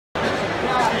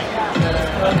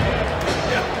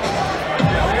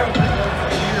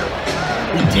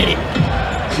We did it.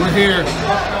 We're here.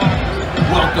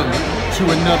 Welcome to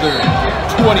another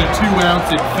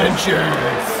 22-ounce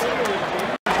adventures.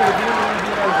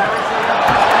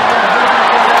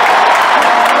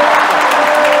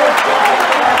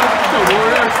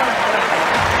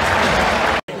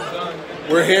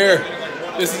 We're here.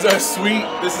 This is our suite.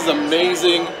 This is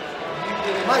amazing.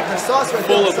 Mike, the sauce right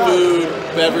Full of food,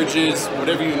 beverages,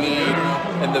 whatever you need,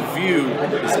 and the view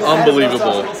is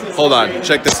unbelievable. Hold on,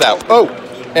 check this out. Oh,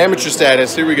 amateur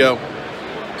status. Here we go.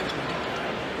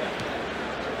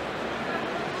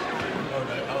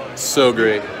 So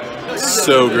great.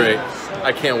 So great.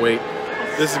 I can't wait.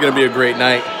 This is going to be a great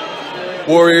night.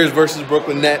 Warriors versus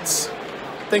Brooklyn Nets.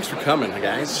 Thanks for coming,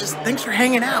 guys. Just thanks for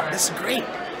hanging out. This is great.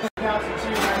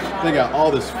 They got all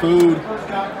this food.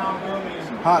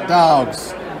 Hot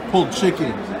dogs. Pulled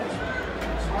chicken. Oh,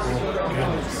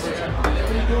 goodness.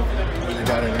 What they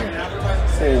got in here?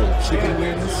 Whole chicken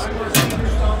wings.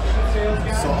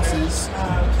 Sauces.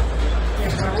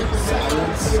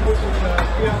 Salads.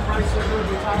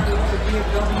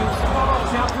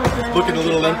 Looking a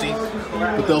little empty,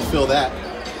 but they'll fill that.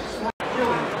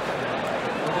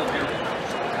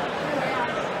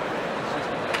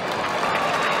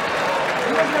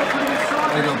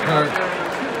 There you go, Kirk.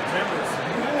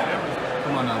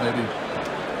 Come on now, baby.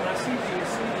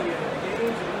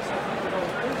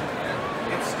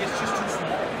 It's just too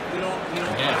small.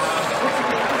 Yes.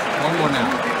 One more now.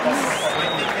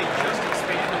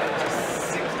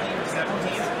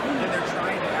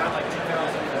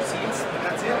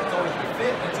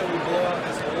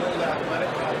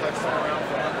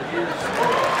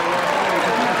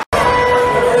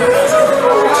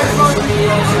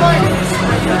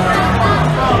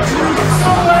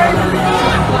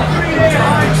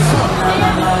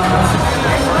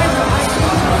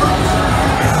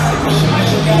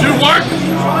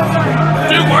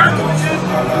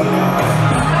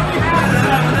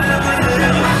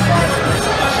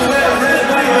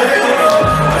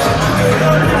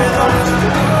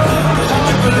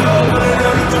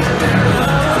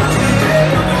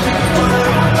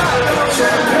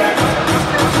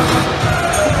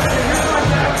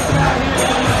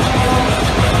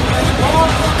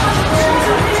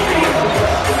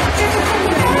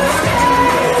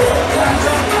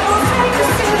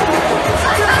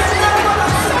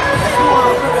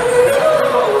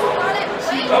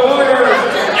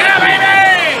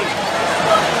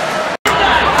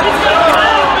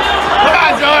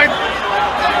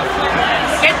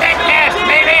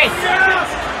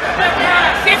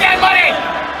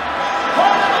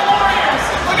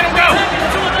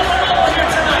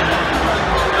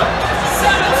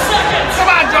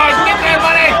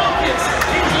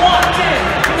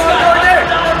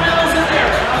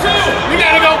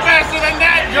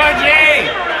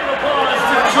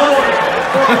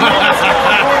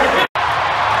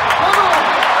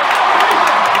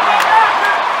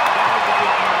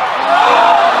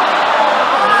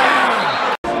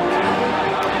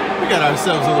 We got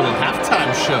ourselves a little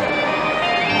halftime show.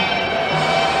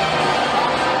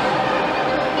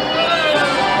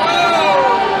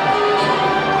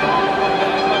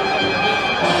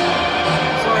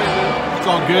 It's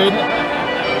all good.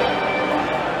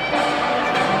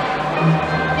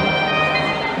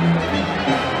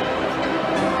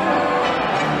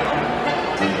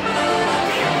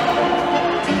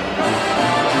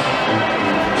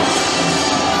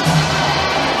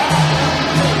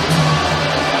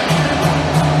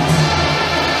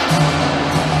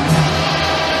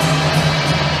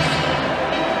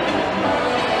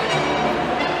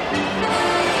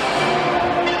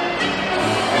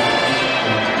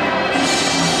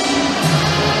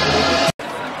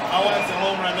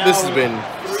 This has been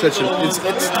such a it's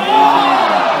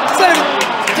not even,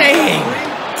 dang,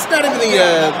 it's not even the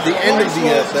end of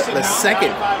the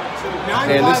second,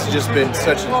 and this has just been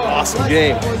such an awesome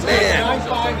game. Man,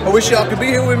 I wish y'all could be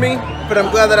here with me, but I'm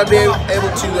glad that I've been able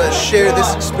to share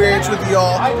this experience with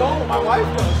y'all.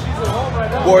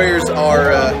 Warriors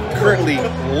are currently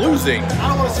losing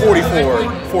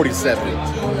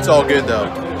 44-47. It's all good though.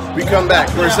 We come back.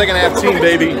 We're a second half team,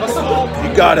 baby.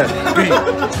 You gotta be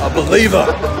a believer.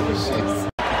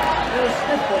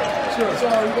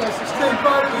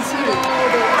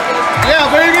 Yeah,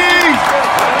 baby!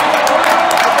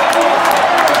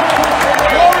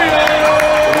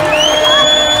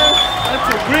 That's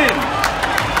a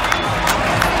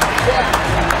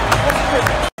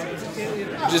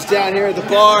win. Just down here at the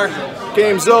bar.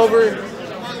 Game's over.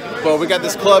 But we got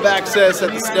this club access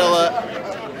at the Stella.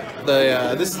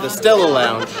 This is the Stella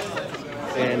Lounge,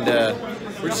 and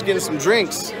We're just getting some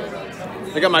drinks.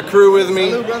 I got my crew with me.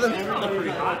 Salute, brother.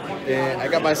 And I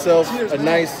got myself a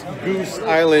nice Goose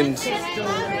Island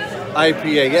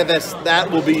IPA. Yeah,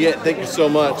 that will be it. Thank you so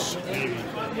much.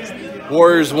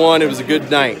 Warriors won. It was a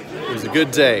good night. It was a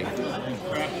good day.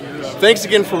 Thanks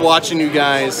again for watching, you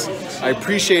guys. I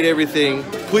appreciate everything.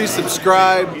 Please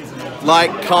subscribe,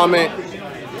 like, comment.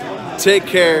 Take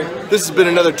care. This has been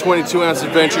another 22 Ounce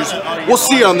Adventures. We'll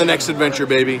see you on the next adventure,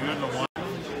 baby.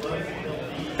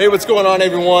 Hey, what's going on,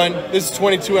 everyone? This is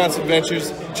 22 Ounce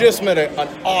Adventures. Just met an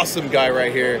awesome guy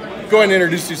right here. Go ahead and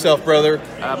introduce yourself, brother.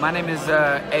 My name is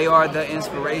AR The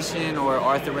Inspiration, or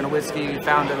Arthur Renowitsky,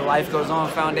 founder of the Life Goes On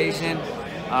Foundation.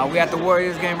 We at the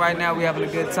Warriors game right now. We having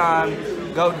a good time.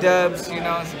 Go Dubs, you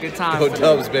know, it's a good time. Go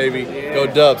Dubs, baby. Yeah. Go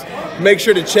Dubs. Make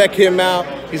sure to check him out.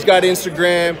 He's got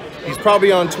Instagram. He's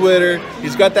probably on Twitter.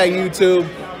 He's got that YouTube.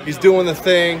 He's doing the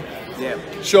thing. Yeah.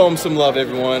 Show him some love,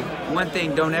 everyone. One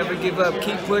thing, don't ever give up.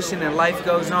 Keep pushing and life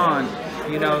goes on.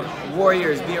 You know,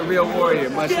 Warriors, be a real warrior.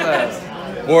 Much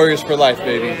love. Warriors for life,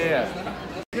 baby. Yeah.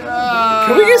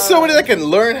 Can we get somebody that can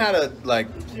learn how to, like,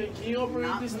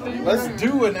 let's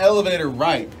do an elevator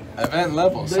right. Event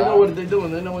level. They know what they're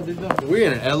doing. They know what they're doing. We're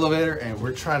in an elevator and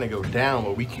we're trying to go down,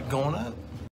 but we keep going up.